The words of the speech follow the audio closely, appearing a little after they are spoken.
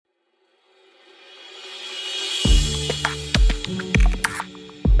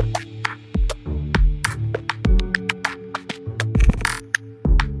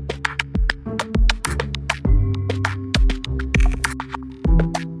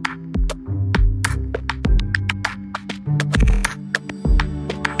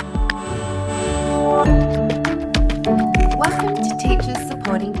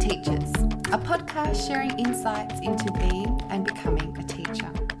insights into being and becoming a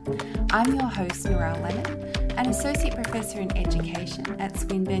teacher. I'm your host, Narelle Leonard, an Associate Professor in Education at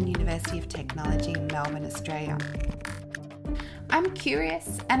Swinburne University of Technology in Melbourne, Australia. I'm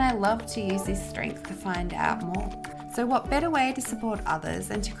curious and I love to use this strength to find out more. So what better way to support others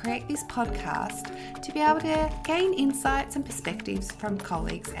than to create this podcast to be able to gain insights and perspectives from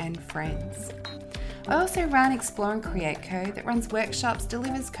colleagues and friends. I also run Explore and Create Co that runs workshops,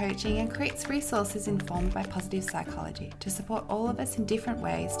 delivers coaching and creates resources informed by positive psychology to support all of us in different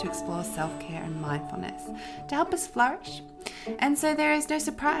ways to explore self-care and mindfulness to help us flourish. And so there is no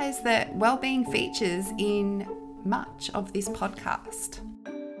surprise that well-being features in much of this podcast.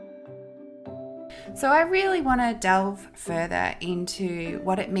 So I really want to delve further into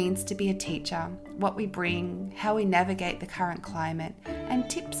what it means to be a teacher, what we bring, how we navigate the current climate, and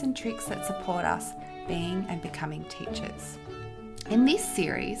tips and tricks that support us being and becoming teachers. In this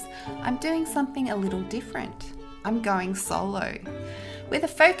series, I'm doing something a little different. I'm going solo, with a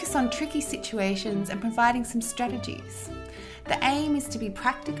focus on tricky situations and providing some strategies. The aim is to be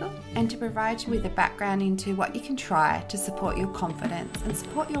practical and to provide you with a background into what you can try to support your confidence and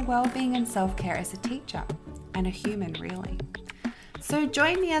support your well-being and self-care as a teacher and a human, really. So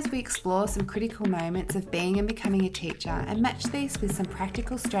join me as we explore some critical moments of being and becoming a teacher and match these with some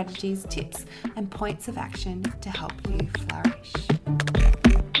practical strategies, tips, and points of action to help you flourish.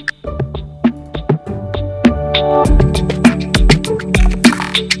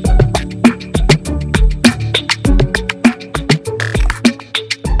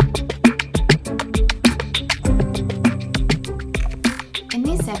 In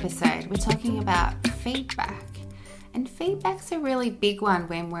this episode, we're talking about feedback. And feedback's a really big one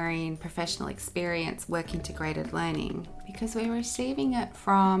when we're in professional experience work integrated learning because we're receiving it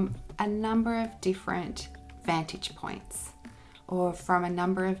from a number of different vantage points or from a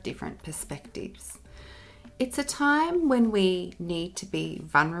number of different perspectives. It's a time when we need to be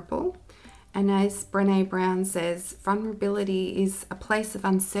vulnerable, and as Brené Brown says, vulnerability is a place of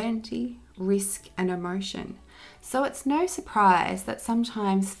uncertainty, risk and emotion. So it's no surprise that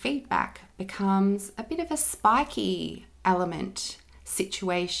sometimes feedback becomes a bit of a spiky element,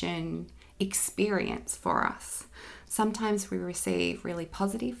 situation, experience for us. Sometimes we receive really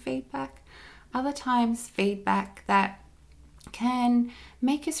positive feedback, other times feedback that can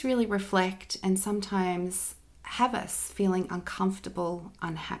make us really reflect and sometimes have us feeling uncomfortable,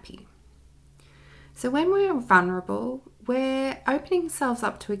 unhappy. So when we're vulnerable, we're opening ourselves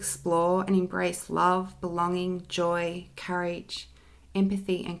up to explore and embrace love, belonging, joy, courage,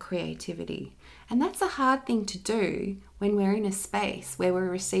 empathy, and creativity. And that's a hard thing to do when we're in a space where we're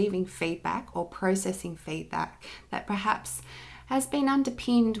receiving feedback or processing feedback that perhaps has been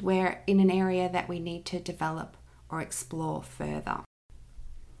underpinned where in an area that we need to develop or explore further.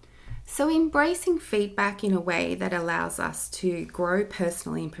 So embracing feedback in a way that allows us to grow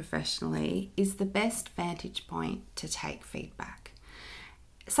personally and professionally is the best vantage point to take feedback.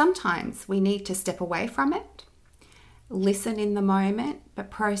 Sometimes we need to step away from it, listen in the moment, but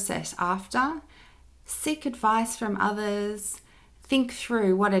process after, seek advice from others, think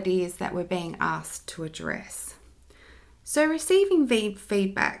through what it is that we're being asked to address. So receiving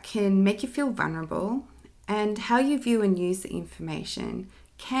feedback can make you feel vulnerable, and how you view and use the information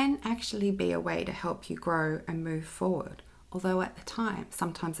can actually be a way to help you grow and move forward, although at the time,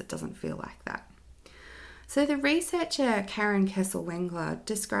 sometimes it doesn't feel like that. So the researcher Karen Kessel-Wengler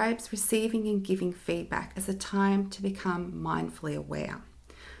describes receiving and giving feedback as a time to become mindfully aware.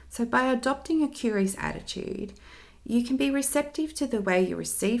 So by adopting a curious attitude, you can be receptive to the way you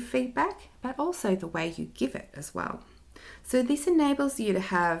receive feedback, but also the way you give it as well. So this enables you to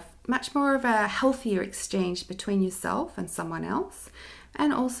have much more of a healthier exchange between yourself and someone else,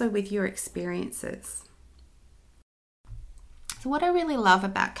 and also with your experiences. So what I really love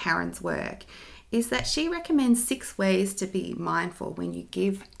about Karen's work is that she recommends 6 ways to be mindful when you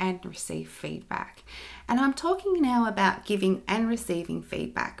give and receive feedback. And I'm talking now about giving and receiving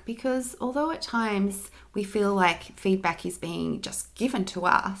feedback because although at times we feel like feedback is being just given to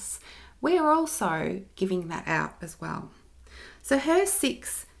us, we're also giving that out as well. So her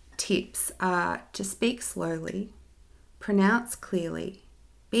 6 tips are to speak slowly, pronounce clearly,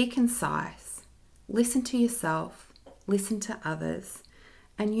 be concise, listen to yourself, listen to others,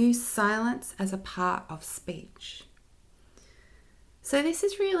 and use silence as a part of speech. So this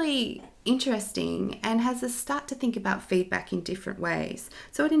is really interesting and has us start to think about feedback in different ways.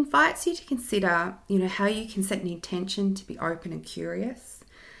 So it invites you to consider, how you can set an intention to be open and curious,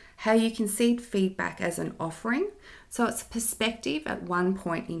 how you can see feedback as an offering. So it's a perspective at one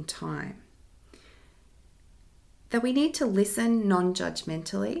point in time. That we need to listen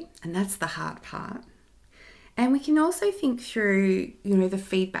non-judgmentally, and that's the hard part. And we can also think through, the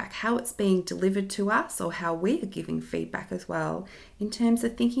feedback, how it's being delivered to us or how we are giving feedback as well, in terms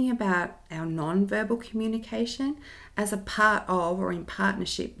of thinking about our non-verbal communication as a part of or in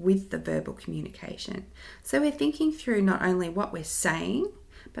partnership with the verbal communication. So we're thinking through not only what we're saying,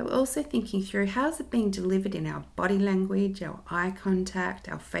 but we're also thinking through how is it being delivered in our body language, our eye contact,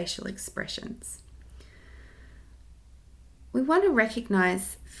 our facial expressions. We want to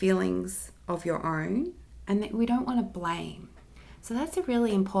recognize feelings of your own, and that we don't want to blame. So that's a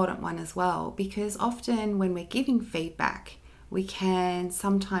really important one as well, because often when we're giving feedback, we can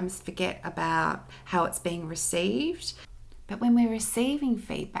sometimes forget about how it's being received. But when we're receiving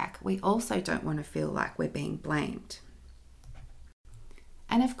feedback, we also don't want to feel like we're being blamed.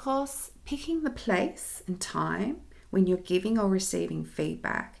 And of course, picking the place and time when you're giving or receiving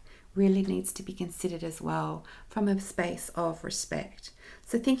feedback really needs to be considered as well from a space of respect.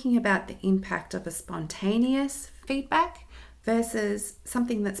 So thinking about the impact of a spontaneous feedback versus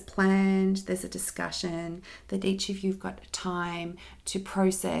something that's planned, there's a discussion, that each of you've got time to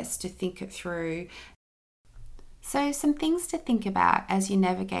process, to think it through. So some things to think about as you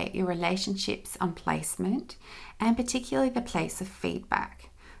navigate your relationships on placement, and particularly the place of feedback.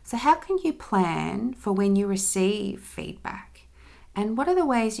 So how can you plan for when you receive feedback? And what are the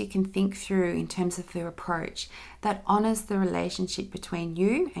ways you can think through in terms of the approach that honours the relationship between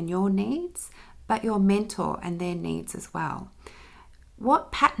you and your needs, but your mentor and their needs as well?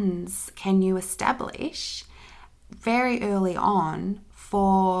 What patterns can you establish very early on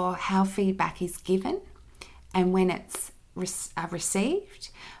for how feedback is given and when it's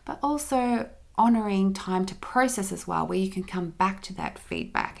received, but also honouring time to process as well, where you can come back to that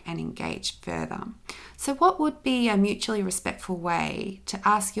feedback and engage further. So what would be a mutually respectful way to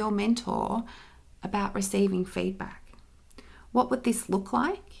ask your mentor about receiving feedback? What would this look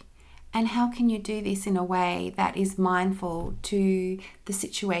like? And how can you do this in a way that is mindful to the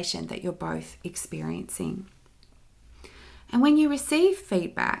situation that you're both experiencing? And when you receive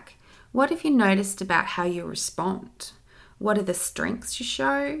feedback, what have you noticed about how you respond? What are the strengths you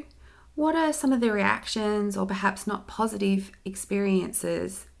show? What are some of the reactions or perhaps not positive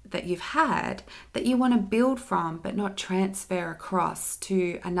experiences that you've had that you want to build from but not transfer across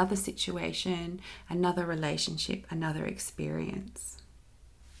to another situation, another relationship, another experience?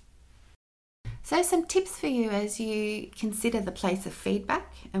 So some tips for you as you consider the place of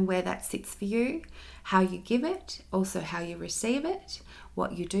feedback and where that sits for you, how you give it, also how you receive it,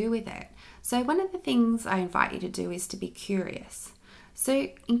 what you do with it. So one of the things I invite you to do is to be curious. So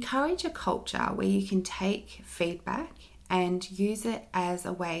encourage a culture where you can take feedback and use it as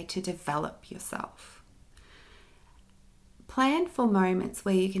a way to develop yourself. Plan for moments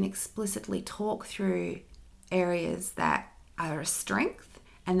where you can explicitly talk through areas that are a strength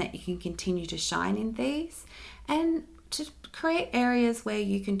and that you can continue to shine in these, and to create areas where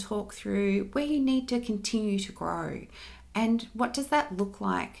you can talk through where you need to continue to grow. And what does that look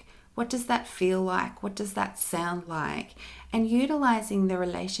like? What does that feel like? What does that sound like? And utilizing the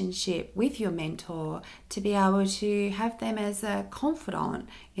relationship with your mentor to be able to have them as a confidant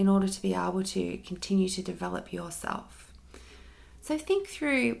in order to be able to continue to develop yourself. So think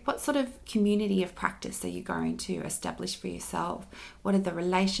through what sort of community of practice are you going to establish for yourself? What are the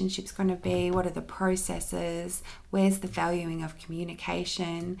relationships going to be? What are the processes? Where's the valuing of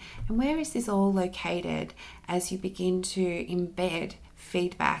communication? And where is this all located as you begin to embed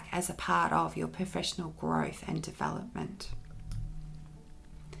feedback as a part of your professional growth and development?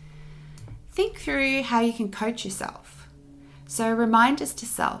 Think through how you can coach yourself. So reminders to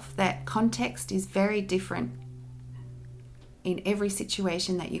self that context is very different in every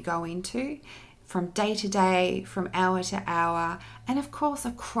situation that you go into, from day to day, from hour to hour, and of course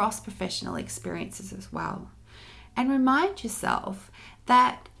across professional experiences as well. And remind yourself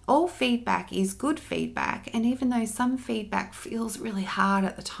that all feedback is good feedback, and even though some feedback feels really hard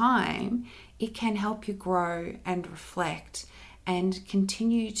at the time, it can help you grow and reflect and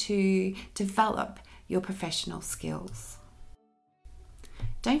continue to develop your professional skills.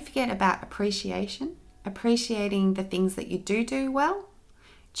 Don't forget about appreciation, appreciating the things that you do well,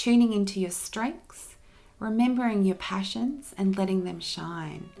 tuning into your strengths, remembering your passions and letting them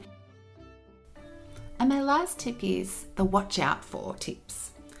shine. And my last tip is the watch out for tips.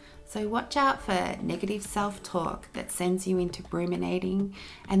 So watch out for negative self-talk that sends you into ruminating,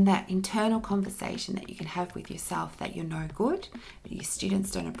 and that internal conversation that you can have with yourself that you're no good, that your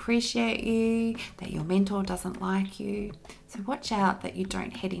students don't appreciate you, that your mentor doesn't like you. So watch out that you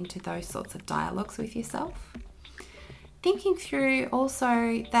don't head into those sorts of dialogues with yourself. Thinking through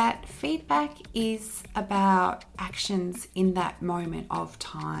also that feedback is about actions in that moment of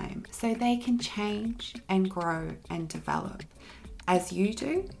time. So they can change and grow and develop as you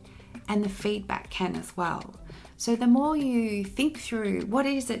do, and the feedback can as well. So the more you think through what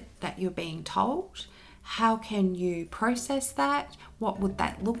is it that you're being told, how can you process that, what would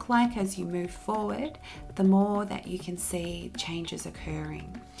that look like as you move forward, the more that you can see changes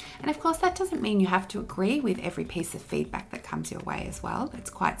occurring. And of course, that doesn't mean you have to agree with every piece of feedback that comes your way as well. It's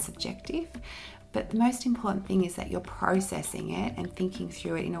quite subjective. But the most important thing is that you're processing it and thinking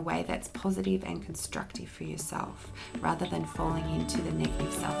through it in a way that's positive and constructive for yourself, rather than falling into the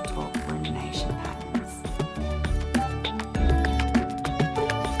negative self